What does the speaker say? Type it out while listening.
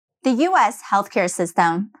The U.S. healthcare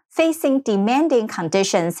system facing demanding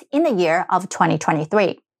conditions in the year of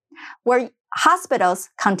 2023, where hospitals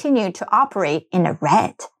continue to operate in the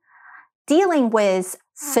red, dealing with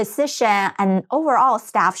physician and overall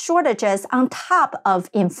staff shortages on top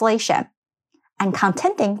of inflation, and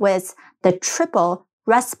contending with the triple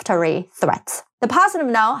respiratory threats. The positive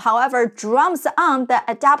note, however, drums on the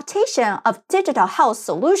adaptation of digital health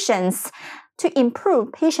solutions to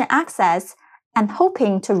improve patient access and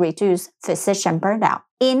hoping to reduce physician burnout.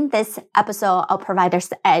 In this episode of Provider's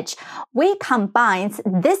Edge, we combine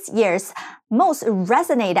this year's most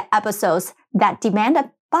resonated episodes that demanded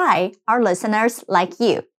by our listeners like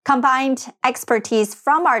you. Combined expertise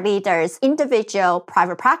from our leaders, individual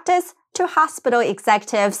private practice to hospital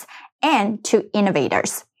executives and to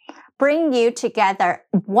innovators. Bring you together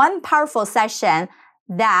one powerful session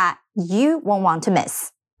that you won't want to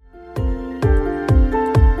miss.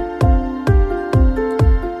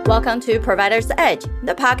 Welcome to Provider's Edge,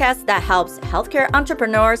 the podcast that helps healthcare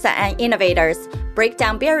entrepreneurs and innovators break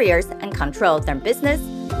down barriers and control their business,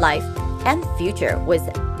 life, and future with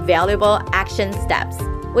valuable action steps.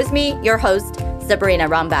 With me, your host, Sabrina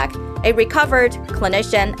Rombach, a recovered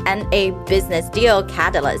clinician and a business deal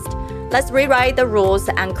catalyst. Let's rewrite the rules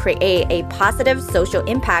and create a positive social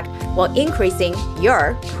impact while increasing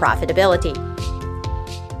your profitability.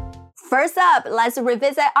 First up, let's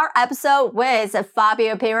revisit our episode with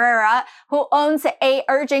Fabio Pereira, who owns a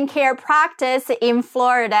urgent care practice in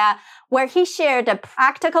Florida, where he shared the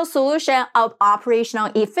practical solution of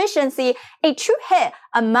operational efficiency, a true hit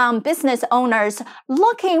among business owners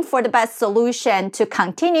looking for the best solution to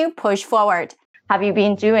continue push forward. Have you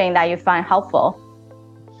been doing that you find helpful?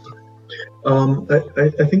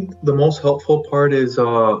 I think the most helpful part is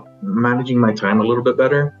managing my time a little bit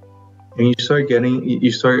better. And you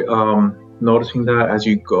start noticing that as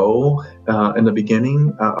you go. In the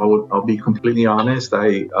beginning, I'll be completely honest.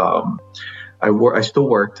 I still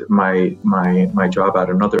worked my job at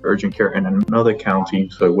another urgent care in another county,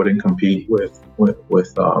 so it wouldn't compete with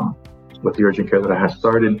the urgent care that I had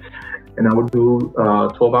started. And I would do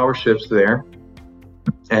 12-hour shifts there.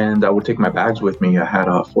 And I would take my bags with me. I had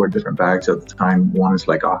 4 different bags at the time. One is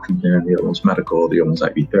like oxygen, the other one's medical, the other one's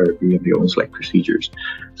IV therapy, and the other one's like procedures.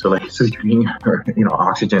 So like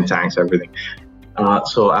oxygen tanks, everything.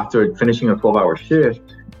 So after finishing a 12-hour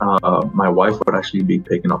shift, my wife would actually be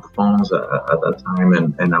picking up the phones at that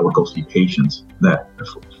time, and I would go see patients that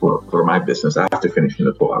for my business after finishing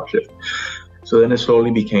the 12-hour shift. So then it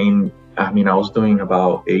slowly became, I was doing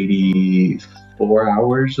about 84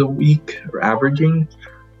 hours a week or averaging.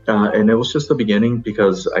 And it was just the beginning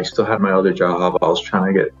because I still had my other job. I was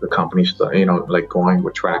trying to get the company, going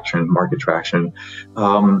with market traction.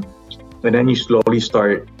 And then you slowly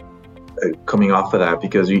start coming off of that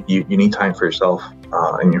because you need time for yourself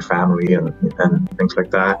and your family and things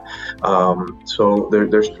like that. So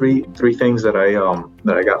there's three things that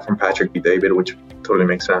I got from Patrick B. David, which totally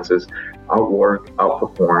makes sense, is outwork,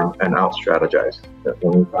 outperform, and out-strategize. That's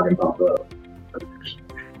when we're talking about the.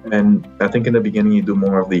 And I think in the beginning you do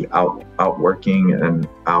more of the outworking and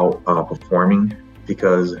performing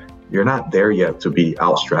because you're not there yet to be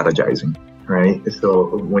out strategizing, right?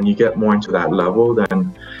 So when you get more into that level,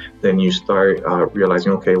 then you start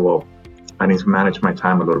realizing, okay, well, I need to manage my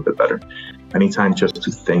time a little bit better. I need time just to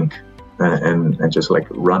think and just like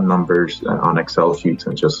run numbers on Excel sheets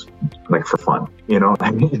and just like for fun,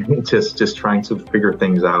 just trying to figure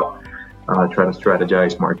things out. Try to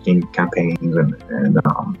strategize marketing campaigns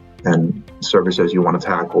and services you want to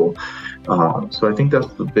tackle. So I think that's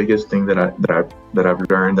the biggest thing that I've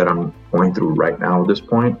learned that I'm going through right now at this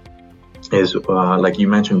point is like you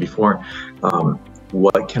mentioned before,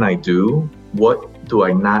 what can I do? What do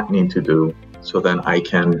I not need to do so then I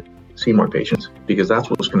can see more patients? Because that's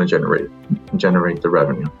what's going to generate the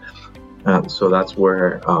revenue. So that's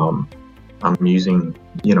where I'm using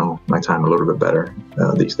my time a little bit better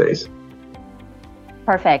these days.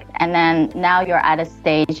 Perfect. And then now you're at a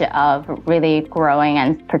stage of really growing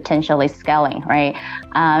and potentially scaling, right?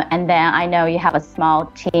 And then I know you have a small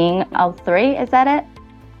team of 3. Is that it?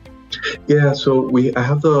 Yeah. So I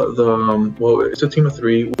have it's a team of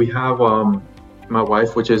 3. We have my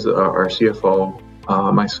wife, which is our CFO,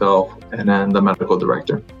 myself, and then the medical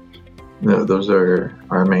director. Those are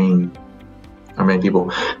our main people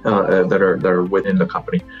that are within the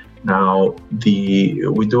company. Now,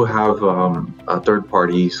 we do have third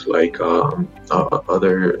parties like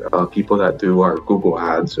other people that do our Google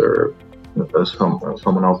ads, or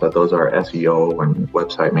someone else that does our SEO and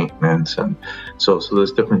website maintenance, and so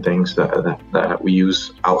there's different things that we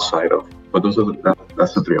use outside of. But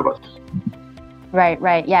that's the 3 of us.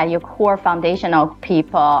 Right. Yeah, your core foundational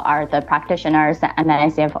people are the practitioners and the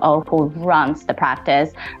CFO who runs the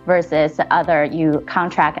practice versus other you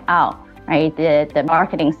contract out, right? The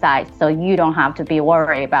marketing side. So you don't have to be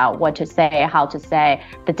worried about what to say, how to say,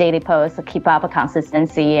 the daily posts, keep up a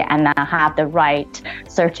consistency and then have the right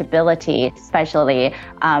searchability, especially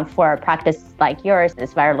for a practice like yours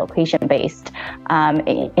is very location based.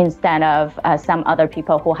 Instead of some other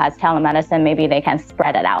people who has telemedicine, maybe they can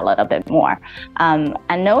spread it out a little bit more.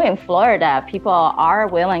 I know in Florida, people are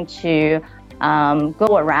willing to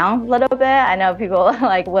go around a little bit. I know people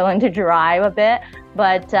like willing to drive a bit,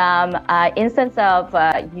 but instance of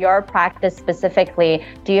your practice specifically,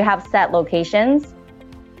 do you have set locations?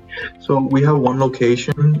 So we have one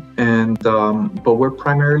location, and but we're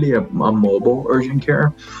primarily a mobile urgent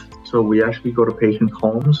care. So we actually go to patients'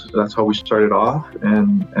 homes. That's how we started off,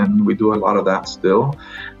 and we do a lot of that still.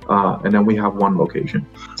 And then we have one location.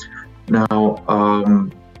 Now,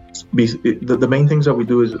 the main things that we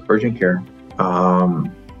do is urgent care,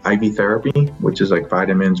 IV therapy, which is like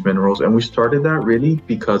vitamins, minerals, and we started that really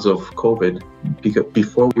because of COVID,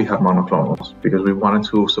 before we had monoclonals, because we wanted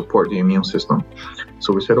to support the immune system.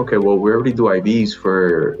 So we said, okay, well, we already do IVs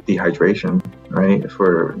for dehydration, right?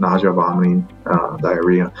 For nausea, vomiting,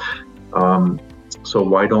 diarrhea. So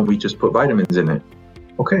why don't we just put vitamins in it?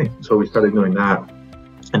 Okay, so we started doing that.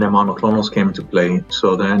 And then monoclonals came into play.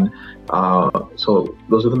 So then, so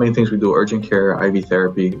those are the main things we do: urgent care, IV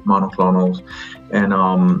therapy, monoclonals. And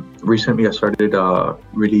recently I started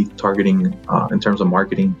really targeting, in terms of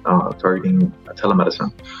marketing, targeting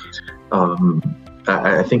telemedicine.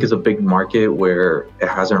 I think it's a big market where it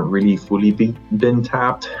hasn't really fully been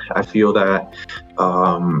tapped. I feel that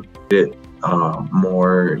it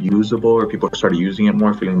more usable, or people started using it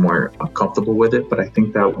more, feeling more comfortable with it. But I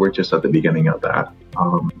think that we're just at the beginning of that,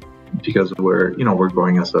 because we're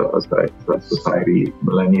growing as a society.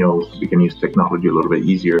 Millennials, we can use technology a little bit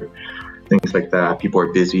easier, things like that. People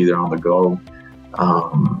are busy, they're on the go.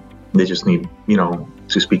 They just need,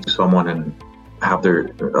 to speak to someone and have their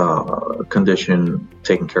condition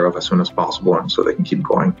taken care of as soon as possible, and so they can keep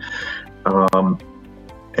going.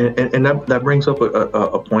 And that brings up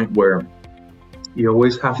a point where you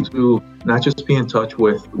always have to not just be in touch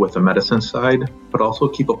with the medicine side, but also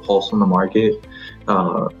keep a pulse on the market.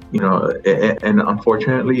 And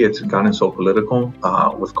unfortunately, it's gotten so political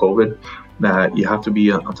with COVID that you have to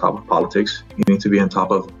be on top of politics. You need to be on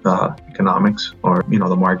top of economics, or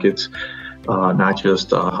the markets, not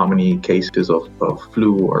just how many cases of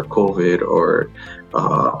flu or COVID or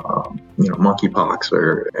monkeypox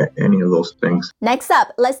or any of those things. Next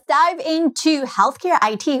up, let's dive into healthcare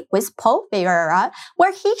IT with Paul Vieira,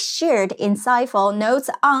 where he shared insightful notes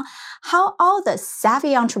on how all the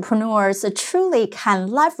savvy entrepreneurs truly can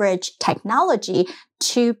leverage technology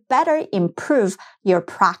to better improve your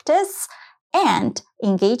practice and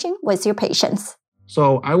engaging with your patients.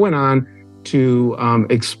 So I went on to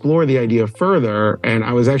explore the idea further, and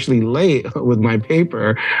I was actually late with my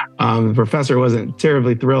paper. The professor wasn't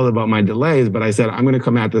terribly thrilled about my delays, but I said, I'm going to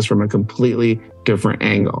come at this from a completely different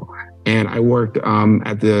angle. And I worked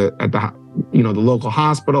at the local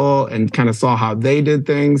hospital and kind of saw how they did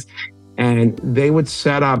things. And they would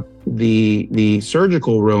set up the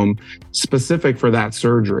surgical room specific for that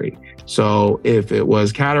surgery. So if it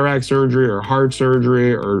was cataract surgery or heart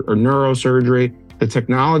surgery or neurosurgery, the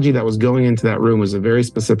technology that was going into that room was a very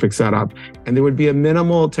specific setup, and there would be a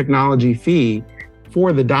minimal technology fee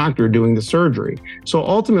for the doctor doing the surgery. So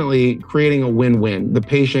ultimately creating a win-win. The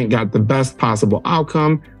patient got the best possible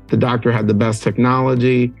outcome, the doctor had the best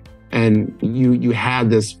technology, and you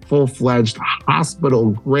had this full-fledged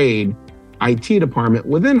hospital-grade IT department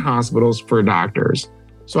within hospitals for doctors.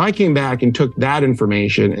 So I came back and took that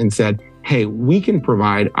information and said, hey, we can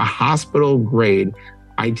provide a hospital-grade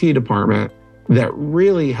IT department that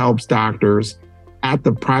really helps doctors at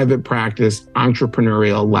the private practice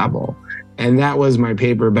entrepreneurial level. And that was my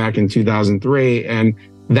paper back in 2003. And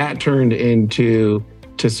that turned into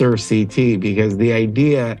To Serve CT, because the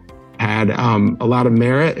idea had a lot of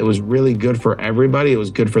merit. It was really good for everybody. It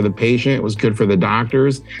was good for the patient. It was good for the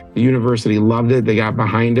doctors. The university loved it. They got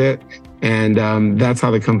behind it. And that's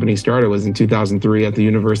how the company started, was in 2003 at the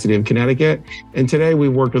University of Connecticut. And today we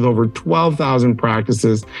worked with over 12,000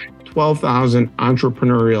 practices, 12,000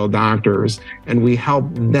 entrepreneurial doctors, and we help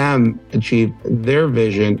them achieve their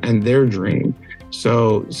vision and their dream.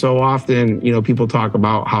 So often, people talk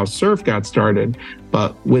about how Surf got started,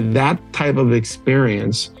 but with that type of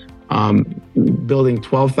experience, building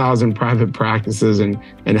 12,000 private practices and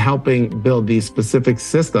helping build these specific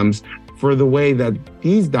systems for the way that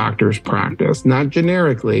these doctors practice, not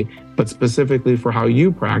generically, but specifically for how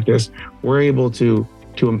you practice, we're able to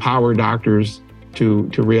empower doctors to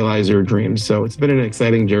realize their dreams. So it's been an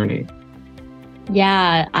exciting journey.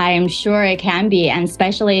 Yeah, I'm sure it can be, and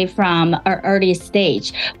especially from an early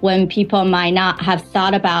stage when people might not have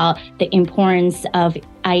thought about the importance of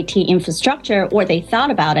IT infrastructure, or they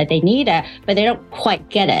thought about it, they need it, but they don't quite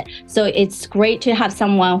get it. So it's great to have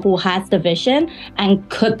someone who has the vision and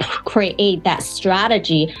could create that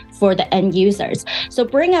strategy for the end users. So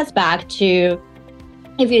bring us back to,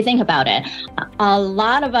 if you think about it, a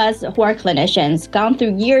lot of us who are clinicians gone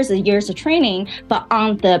through years and years of training, but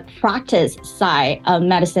on the practice side of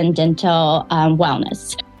medicine, dental,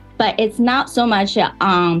 wellness. But it's not so much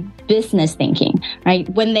on business thinking, right?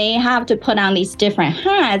 When they have to put on these different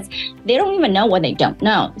hats, they don't even know what they don't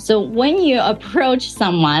know. So when you approach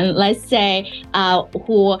someone, let's say,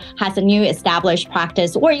 who has a new established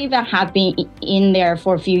practice, or even have been in there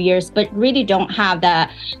for a few years, but really don't have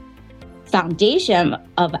that foundation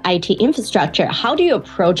of IT infrastructure, how do you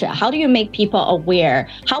approach it? How do you make people aware,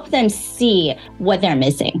 help them see what they're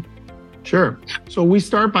missing? Sure. So we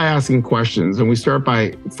start by asking questions, and we start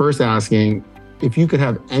by first asking, if you could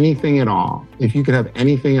have anything at all, if you could have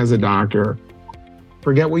anything as a doctor,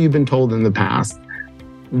 forget what you've been told in the past,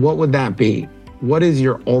 what would that be? What is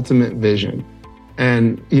your ultimate vision?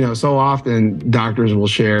 And, so often doctors will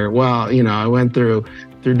share, well, I went through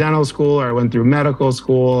dental school, or I went through medical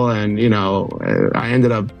school, and, I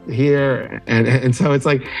ended up here. And so it's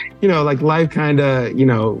like, like life kind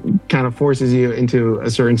of forces you into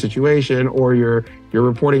a certain situation, or you're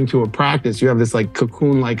reporting to a practice. You have this like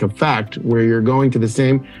cocoon-like effect where you're going to the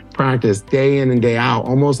same practice day in and day out,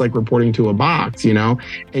 almost like reporting to a box,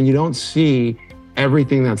 and you don't see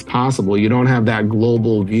everything that's possible. You don't have that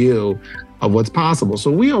global view of what's possible. So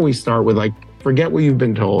we always start with like, forget what you've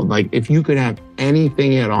been told. Like, if you could have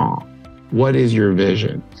anything at all, what is your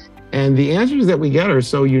vision? And the answers that we get are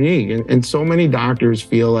so unique. And so many doctors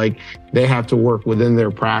feel like they have to work within their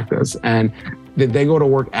practice, and that they go to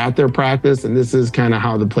work at their practice, and this is kind of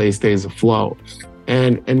how the place stays afloat.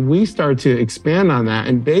 And we start to expand on that.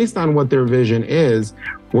 And based on what their vision is,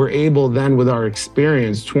 we're able then, with our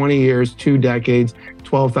experience, 20 years, 2 decades,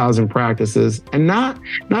 12,000 practices, and not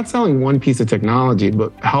selling one piece of technology,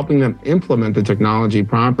 but helping them implement the technology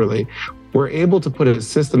properly, we're able to put a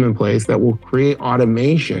system in place that will create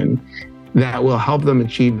automation that will help them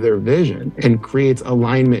achieve their vision and creates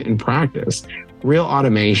alignment in practice, real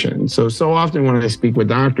automation. So often when I speak with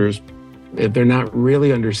doctors, if they're not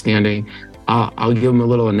really understanding, I'll give them a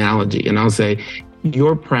little analogy, and I'll say,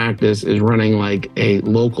 your practice is running like a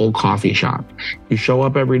local coffee shop. You show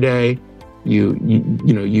up every day, you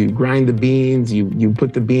grind the beans, you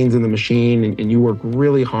put the beans in the machine, and you work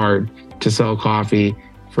really hard to sell coffee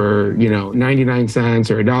for 99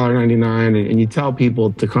 cents or $1.99, and you tell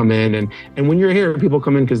people to come in, and when you're here, people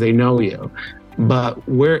come in because they know you. But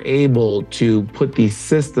we're able to put these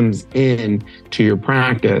systems in to your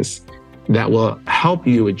practice that will help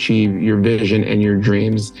you achieve your vision and your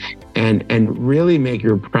dreams, and really make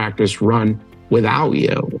your practice run without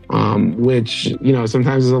you, which,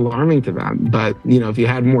 sometimes is alarming to them. But, if you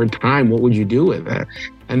had more time, what would you do with it?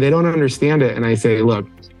 And they don't understand it. And I say, look,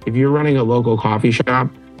 if you're running a local coffee shop,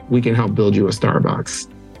 we can help build you a Starbucks.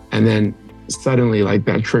 And then suddenly, like,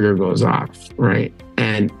 that trigger goes off, right?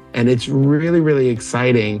 And it's really, really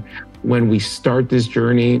exciting when we start this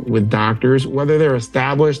journey with doctors, whether they're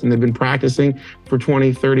established and they've been practicing for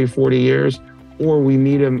 20, 30, 40 years, or we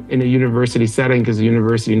meet them in a university setting because the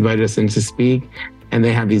university invited us in to speak, and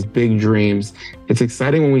they have these big dreams. It's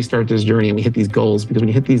exciting when we start this journey and we hit these goals, because when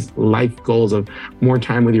you hit these life goals of more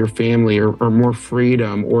time with your family, or more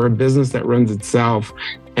freedom, or a business that runs itself,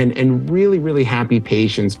 and really, really happy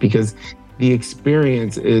patients, because the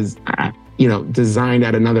experience is, designed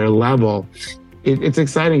at another level. It's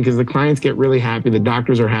exciting because the clients get really happy, the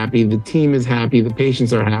doctors are happy, the team is happy, the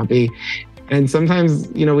patients are happy. And sometimes,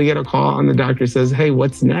 we get a call and the doctor says, hey,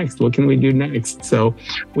 what's next? What can we do next? So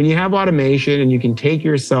when you have automation and you can take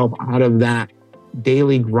yourself out of that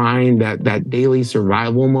daily grind, that daily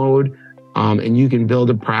survival mode, and you can build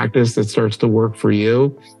a practice that starts to work for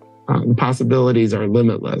you, the possibilities are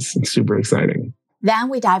limitless. It's super exciting. Then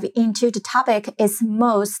we dive into the topic is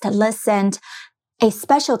most listened, a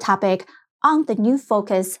special topic on the new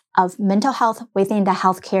focus of mental health within the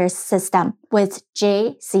healthcare system with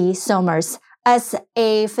J.C. Somers. As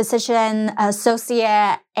a physician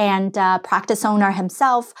associate and practice owner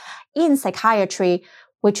himself in psychiatry,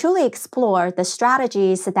 we truly explore the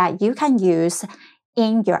strategies that you can use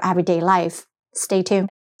in your everyday life. Stay tuned.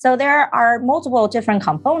 So there are multiple different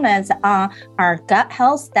components on our gut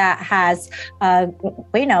health that has,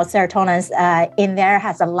 we know serotonin in there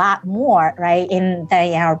has a lot more, right, in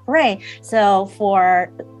our brain. So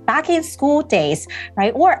for back in school days,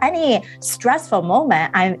 right, or any stressful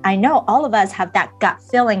moment, I know all of us have that gut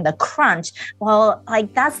feeling, the crunch. Well,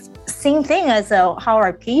 like that's same thing as how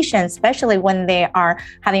our patients, especially when they are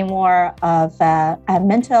having more of a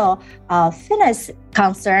mental fitness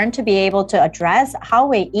concern, to be able to address how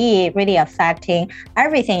we eat really affecting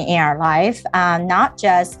everything in our life, not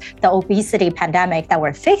just the obesity pandemic that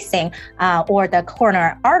we're facing or the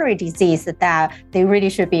coronary artery disease that they really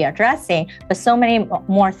should be addressing, but so many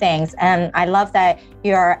more things. And I love that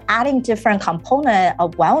you're adding different component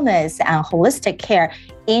of wellness and holistic care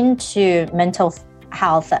into mental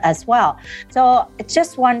health as well. So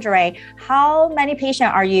just wondering, how many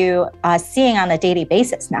patients are you seeing on a daily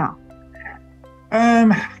basis now?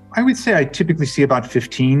 I would say I typically see about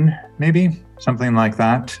 15, maybe something like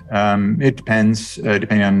that. It depends,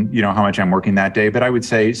 depending on, how much I'm working that day, but I would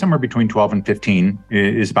say somewhere between 12 and 15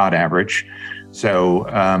 is about average. So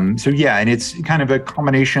yeah, and it's kind of a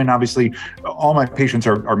combination. Obviously, all my patients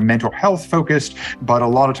are mental health focused, but a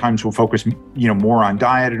lot of times we'll focus, more on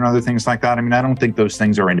diet and other things like that. I mean, I don't think those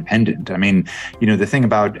things are independent. I mean, the thing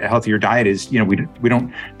about a healthier diet is, we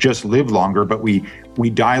don't just live longer, but we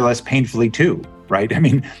die less painfully too. Right? I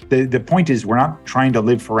mean, the point is we're not trying to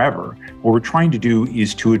live forever. What we're trying to do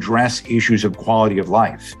is to address issues of quality of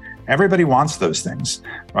life. Everybody wants those things,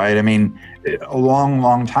 right? I mean, a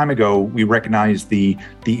long time ago, we recognized the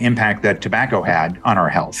impact that tobacco had on our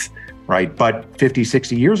health, right? But 50,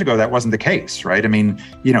 60 years ago, that wasn't the case, right? I mean,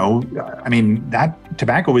 that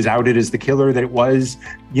tobacco was outed as the killer that it was,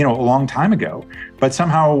 a long time ago. But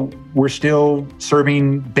somehow we're still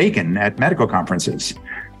serving bacon at medical conferences,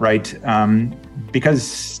 right?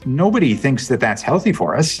 Because nobody thinks that that's healthy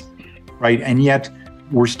for us, right? And yet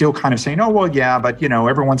we're still kind of saying, oh, well, yeah, but,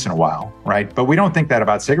 every once in a while, right? But we don't think that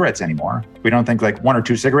about cigarettes anymore. We don't think like 1 or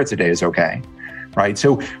 2 cigarettes a day is okay, right?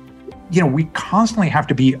 So, we constantly have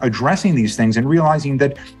to be addressing these things and realizing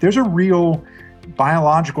that there's a real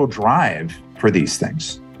biological drive for these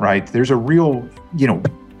things, right? There's a real,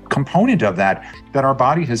 component of that our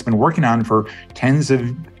body has been working on for tens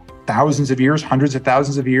of thousands of years, hundreds of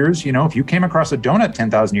thousands of years. If you came across a donut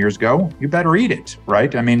 10,000 years ago, you better eat it,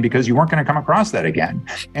 right? I mean, because you weren't going to come across that again.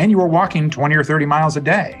 And you were walking 20 or 30 miles a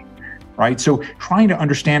day, right? So trying to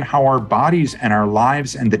understand how our bodies and our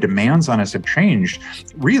lives and the demands on us have changed,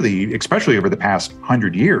 really, especially over the past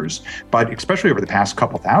 100 years, but especially over the past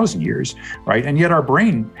couple thousand years, right? And yet our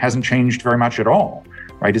brain hasn't changed very much at all,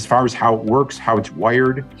 right? As far as how it works, how it's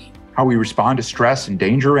wired, how we respond to stress and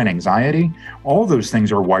danger and anxiety, all those things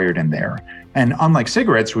are wired in there. And unlike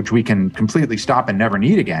cigarettes, which we can completely stop and never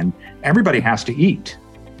need again, everybody has to eat,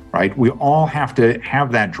 right? We all have to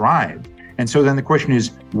have that drive. And so then the question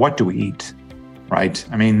is, what do we eat, right?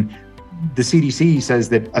 I mean, the CDC says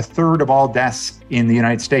that 1/3 of all deaths in the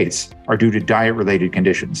United States are due to diet-related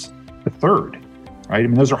conditions. 1/3. Right? I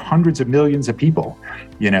mean, those are hundreds of millions of people,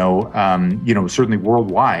 certainly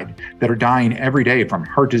worldwide, that are dying every day from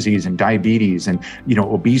heart disease and diabetes and,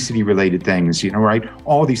 obesity related things, right?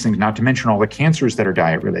 All these things, not to mention all the cancers that are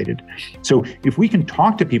diet related. So if we can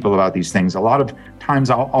talk to people about these things, a lot of times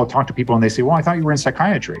I'll talk to people and they say, well, I thought you were in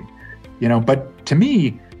psychiatry, but to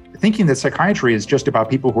me, thinking that psychiatry is just about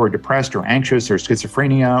people who are depressed or anxious or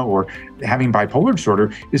schizophrenia or having bipolar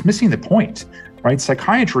disorder is missing the point. Right?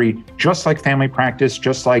 Psychiatry, just like family practice,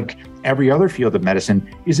 just like every other field of medicine,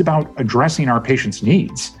 is about addressing our patients'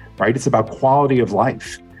 needs, right? It's about quality of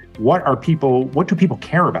life. What do people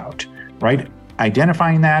care about, right?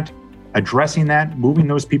 Identifying that, addressing that, moving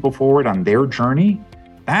those people forward on their journey,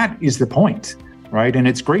 that is the point, right? And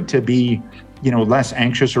it's great to be, less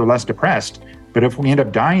anxious or less depressed, but if we end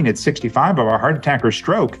up dying at 65 of a heart attack or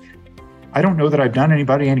stroke, I don't know that I've done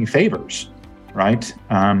anybody any favors. Right?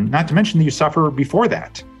 Not to mention that you suffer before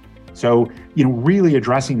that. So, really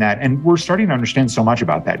addressing that. And we're starting to understand so much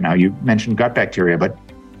about that now. You mentioned gut bacteria, but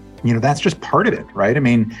that's just part of it, right? I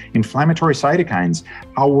mean, inflammatory cytokines,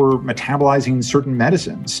 how we're metabolizing certain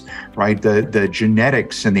medicines, right? The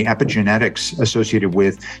genetics and the epigenetics associated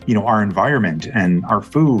with, our environment and our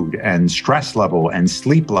food and stress level and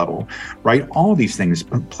sleep level, right? All of these things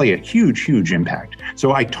play a huge, huge impact.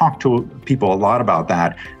 So I talk to people a lot about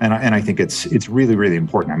that. And I think it's really, really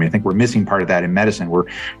important. I mean, I think we're missing part of that in medicine.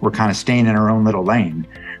 We're kind of staying in our own little lane,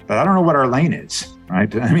 but I don't know what our lane is,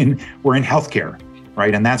 right? I mean, we're in healthcare.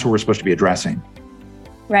 Right. And that's what we're supposed to be addressing.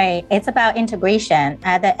 Right. It's about integration.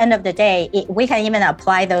 At the end of the day, we can even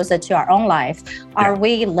apply those to our own life. Are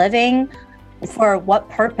we living for what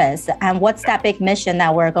purpose and what's that big mission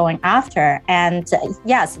that we're going after. And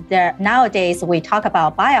yes, nowadays we talk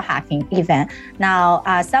about biohacking even.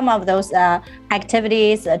 Now, some of those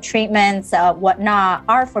activities, treatments, whatnot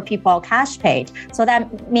are for people cash paid. So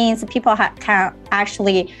that means people can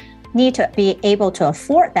actually need to be able to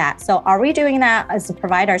afford that. So are we doing that as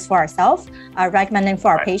providers for ourselves, recommending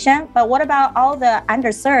for our patient? But what about all the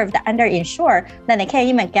underserved, underinsured, then they can't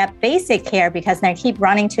even get basic care because they keep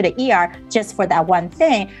running to the ER just for that one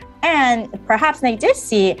thing. And perhaps they did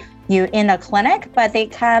see you in a clinic, but they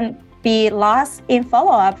can be lost in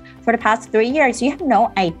follow-up for the past 3 years. You have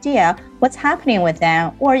no idea what's happening with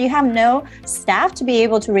them, or you have no staff to be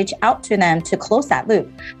able to reach out to them to close that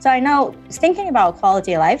loop. So I know thinking about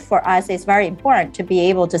quality of life for us is very important to be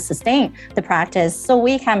able to sustain the practice so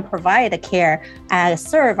we can provide the care and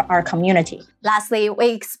serve our community. Lastly, we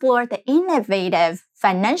explored the innovative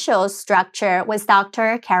financial structure with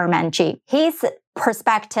Dr. Karamanchi. His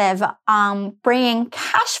perspective on bringing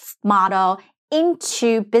cash model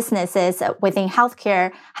into businesses within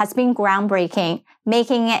healthcare has been groundbreaking,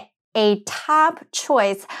 making it a top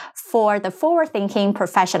choice for the forward-thinking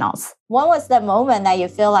professionals. When was the moment that you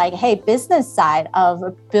feel like, hey, business side of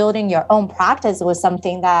building your own practice was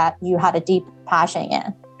something that you had a deep passion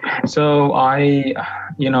in? So I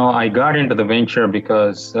got into the venture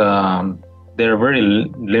because there are very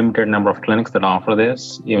limited number of clinics that offer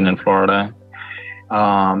this, even in Florida.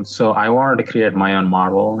 So I wanted to create my own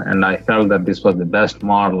model, and I felt that this was the best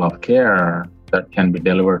model of care that can be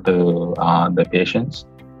delivered to the patients,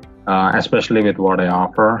 especially with what I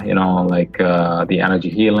offer, like the energy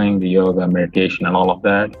healing, the yoga, meditation, and all of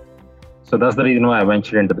that. So that's the reason why I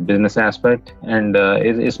ventured into the business aspect. And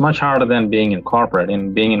it's much harder than being in corporate.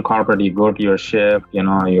 In being in corporate, you go to your shift,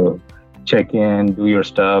 you check in, do your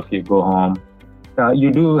stuff, you go home.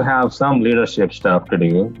 You do have some leadership stuff to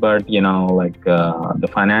do, but the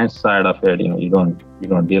finance side of it, you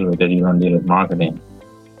don't deal with it. You don't deal with marketing.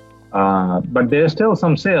 But there's still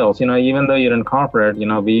some sales. Even though you're in corporate,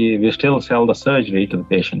 we still sell the surgery to the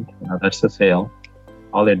patient. That's the sale.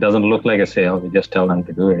 Although it doesn't look like a sale, we just tell them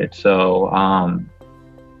to do it. So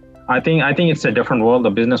I think it's a different world.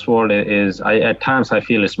 The business world at times I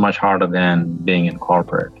feel it's much harder than being in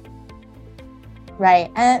corporate.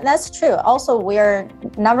 Right. And that's true. Also, we're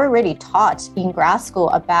never really taught in grad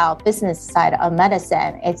school about business side of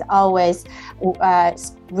medicine. It's always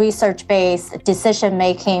research-based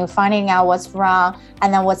decision-making, finding out what's wrong,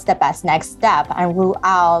 and then what's the best next step, and rule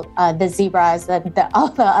out the zebras and all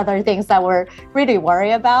the other things that we're really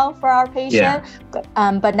worried about for our patient.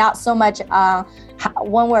 Yeah. But not so much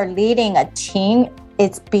when we're leading a team,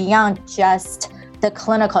 it's beyond just the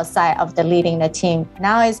clinical side of the leading the team.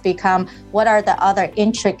 Now it's become what are the other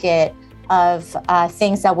intricate of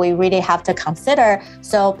things that we really have to consider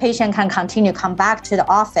so patient can continue to come back to the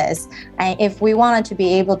office. And if we wanted to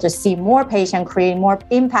be able to see more patient, create more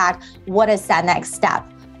impact, what is that next step?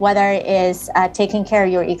 Whether it is taking care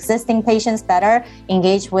of your existing patients better,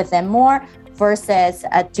 engage with them more, versus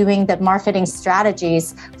doing the marketing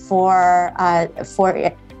strategies for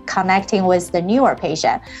connecting with the newer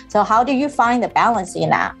patient. So how do you find the balance in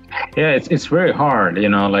that? Yeah, it's very hard.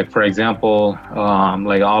 Like for example,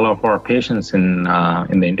 like all of our patients in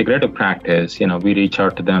the integrative practice, we reach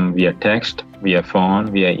out to them via text, via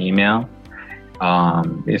phone, via email.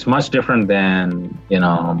 It's much different than,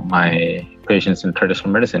 my patients in traditional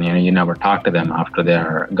medicine. You never talk to them after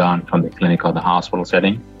they're gone from the clinic or the hospital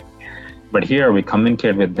setting. But here we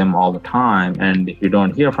communicate with them all the time. And if you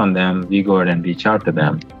don't hear from them, we go ahead and reach out to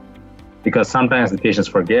them. Because sometimes the patients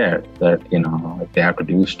forget that, if they have to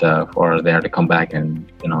do stuff or they have to come back and,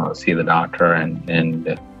 see the doctor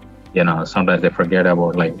and sometimes they forget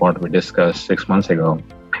about like what we discussed 6 months ago.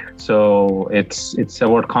 So it's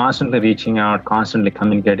about constantly reaching out, constantly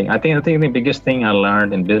communicating. I think the biggest thing I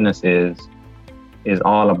learned in business is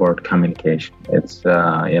all about communication. It's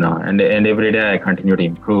and every day I continue to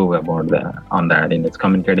improve on that. And it's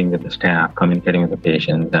communicating with the staff, communicating with the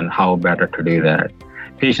patients, and how better to do that.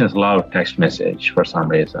 Patients love text message for some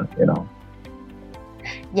reason,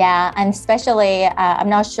 Yeah, and especially, I'm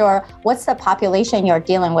not sure what's the population you're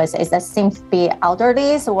dealing with. Is that seems to be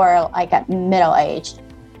elderlies or like middle-aged?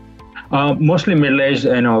 Mostly middle-aged.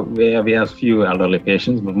 We have few elderly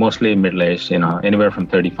patients, but mostly middle-aged. Anywhere from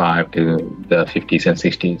 35 to the 50s and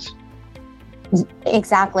 60s.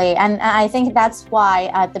 Exactly. And I think that's why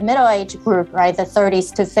the middle-age group, right, the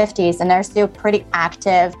 30s to 50s, and they're still pretty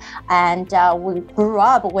active. And we grew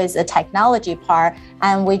up with the technology part,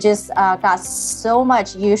 and we just got so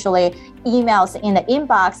much usually emails in the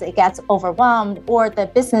inbox, it gets overwhelmed, or the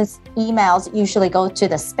business emails usually go to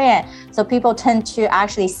the spam. So people tend to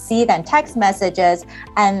actually see them text messages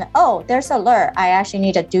and, oh, there's an alert. I actually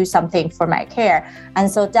need to do something for my care. And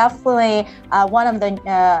so definitely one of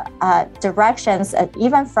the directions,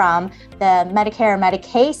 even from the Medicare and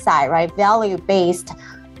Medicaid side, right, value-based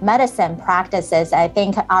medicine practices, I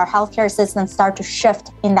think our healthcare system start to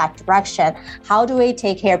shift in that direction. How do we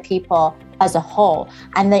take care of people as a whole?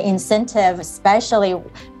 And the incentive, especially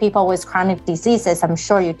people with chronic diseases, I'm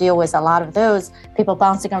sure you deal with a lot of those, people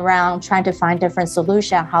bouncing around, trying to find different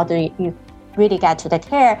solutions. How do you really get to the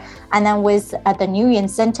care? And then with the new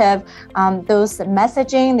incentive, those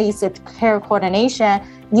messaging, these care coordination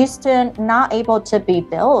used to not able to be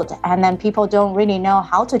built. And then people don't really know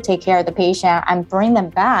how to take care of the patient and bring them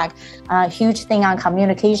back. Huge thing on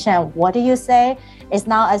communication. What do you say? It's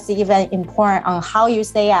not as even important on how you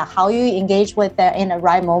say it, how you engage with them in the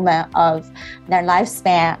right moment of their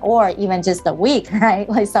lifespan, or even just a week, right?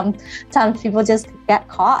 Like sometimes people just get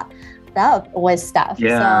caught up with stuff.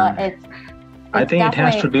 Yeah. So I think it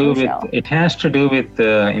has to do with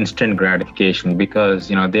instant gratification, because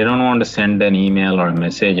they don't want to send an email or a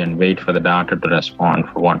message and wait for the doctor to respond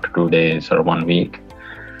for 1 to 2 days or 1 week.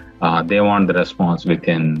 They want the response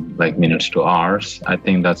within like minutes to hours. I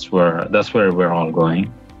think that's where we're all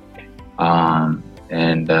going,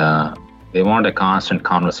 and they want a constant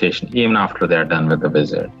conversation even after they're done with the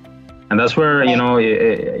visit. And that's where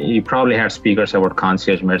you probably had speakers about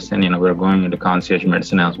concierge medicine. We're going into concierge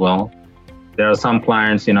medicine as well. There are some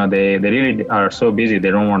clients, they really are so busy,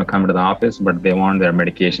 they don't want to come to the office, but they want their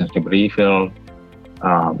medications to be refilled.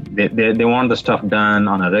 They want the stuff done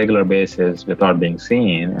on a regular basis without being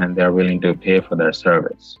seen, and they're willing to pay for their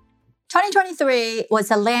service. 2023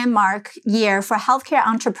 was a landmark year for healthcare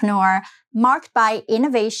entrepreneur, marked by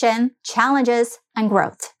innovation, challenges, and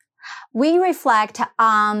growth. We reflect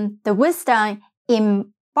on the wisdom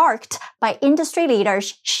embarked by industry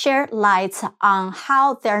leaders, shared lights on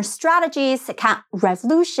how their strategies can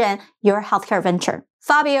revolutionize your healthcare venture.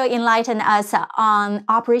 Fabio enlightened us on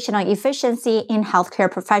operational efficiency in healthcare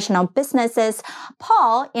professional businesses.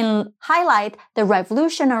 Paul highlight the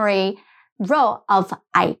revolutionary role of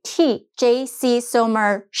IT. J.C.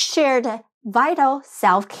 Sommer shared vital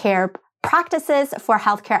self-care practices for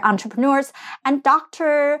healthcare entrepreneurs, and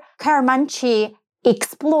Dr. Karamanchi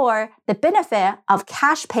explore the benefit of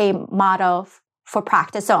cash pay model for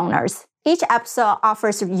practice owners. Each episode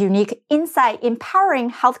offers unique insight,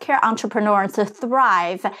 empowering healthcare entrepreneurs to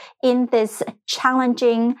thrive in this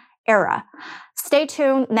challenging era. Stay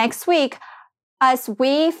tuned next week as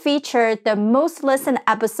we feature the most listened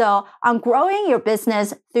episode on growing your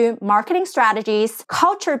business through marketing strategies,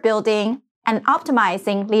 culture building, and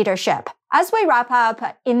optimizing leadership. As we wrap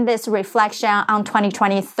up in this reflection on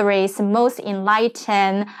 2023's most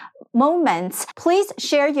enlightened moments, please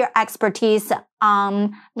share your expertise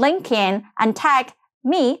on LinkedIn and tag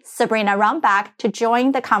me, Sabrina Runback, to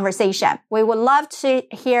join the conversation. We would love to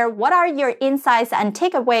hear what are your insights and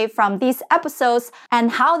takeaway from these episodes and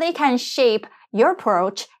how they can shape your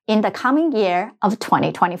approach in the coming year of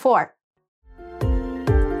 2024.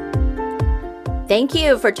 Thank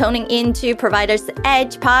you for tuning in to Provider's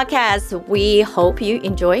Edge podcast. We hope you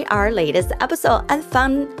enjoy our latest episode and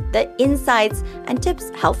found the insights and tips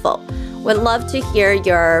helpful. We'd love to hear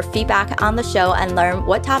your feedback on the show and learn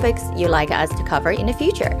what topics you'd like us to cover in the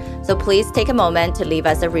future. So please take a moment to leave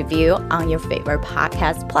us a review on your favorite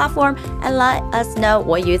podcast platform and let us know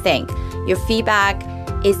what you think. Your feedback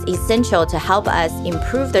is essential to help us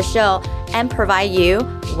improve the show and provide you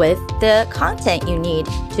with the content you need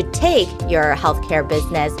to take your healthcare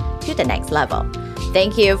business to the next level.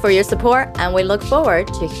 Thank you for your support, and we look forward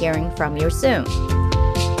to hearing from you soon.